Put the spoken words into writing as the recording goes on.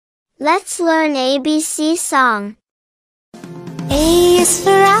Let's learn ABC song. A is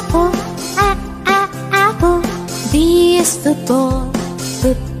for apple, apple. B is for ball,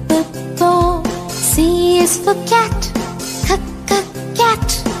 ball. C is for cat, cat.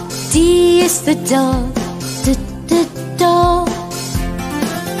 D is for dog, dog.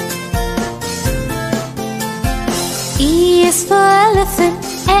 E is for elephant,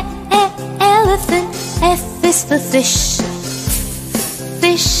 elephant. F is for fish,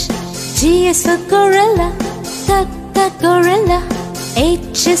 fish. G is for gorilla, gorilla.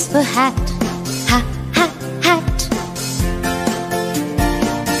 H is for hat, hat.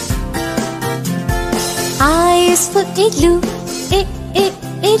 I is for igloo,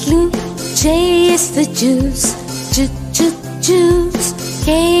 igloo. J is for juice, juice.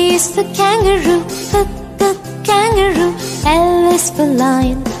 K is for kangaroo, kangaroo. L is for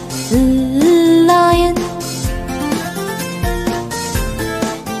lion, lion.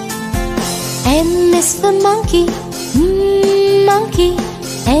 M is for monkey, monkey.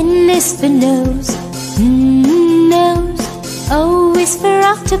 N is for nose, nose. O is for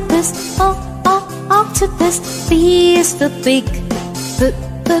octopus, octopus. P is for pig,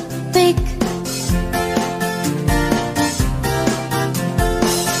 pig.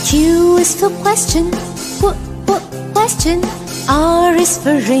 Q is for question, question. R is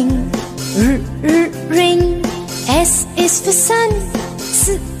for ring, ring. S is for sun,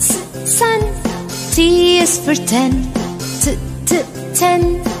 sun. T is for ten,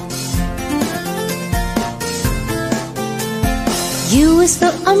 ten. U is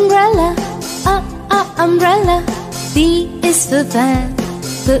for umbrella, umbrella. V is for van,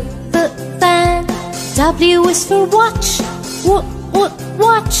 van. W is for watch,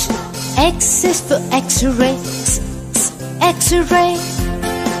 watch. X is for X-ray, X-ray.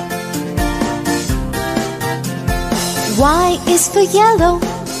 Y is for yellow,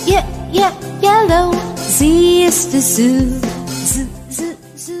 yellow. Z is for zoo,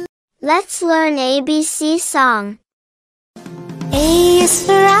 zoo. Let's learn ABC song. A is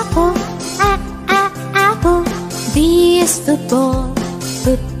for apple, apple. B is for ball,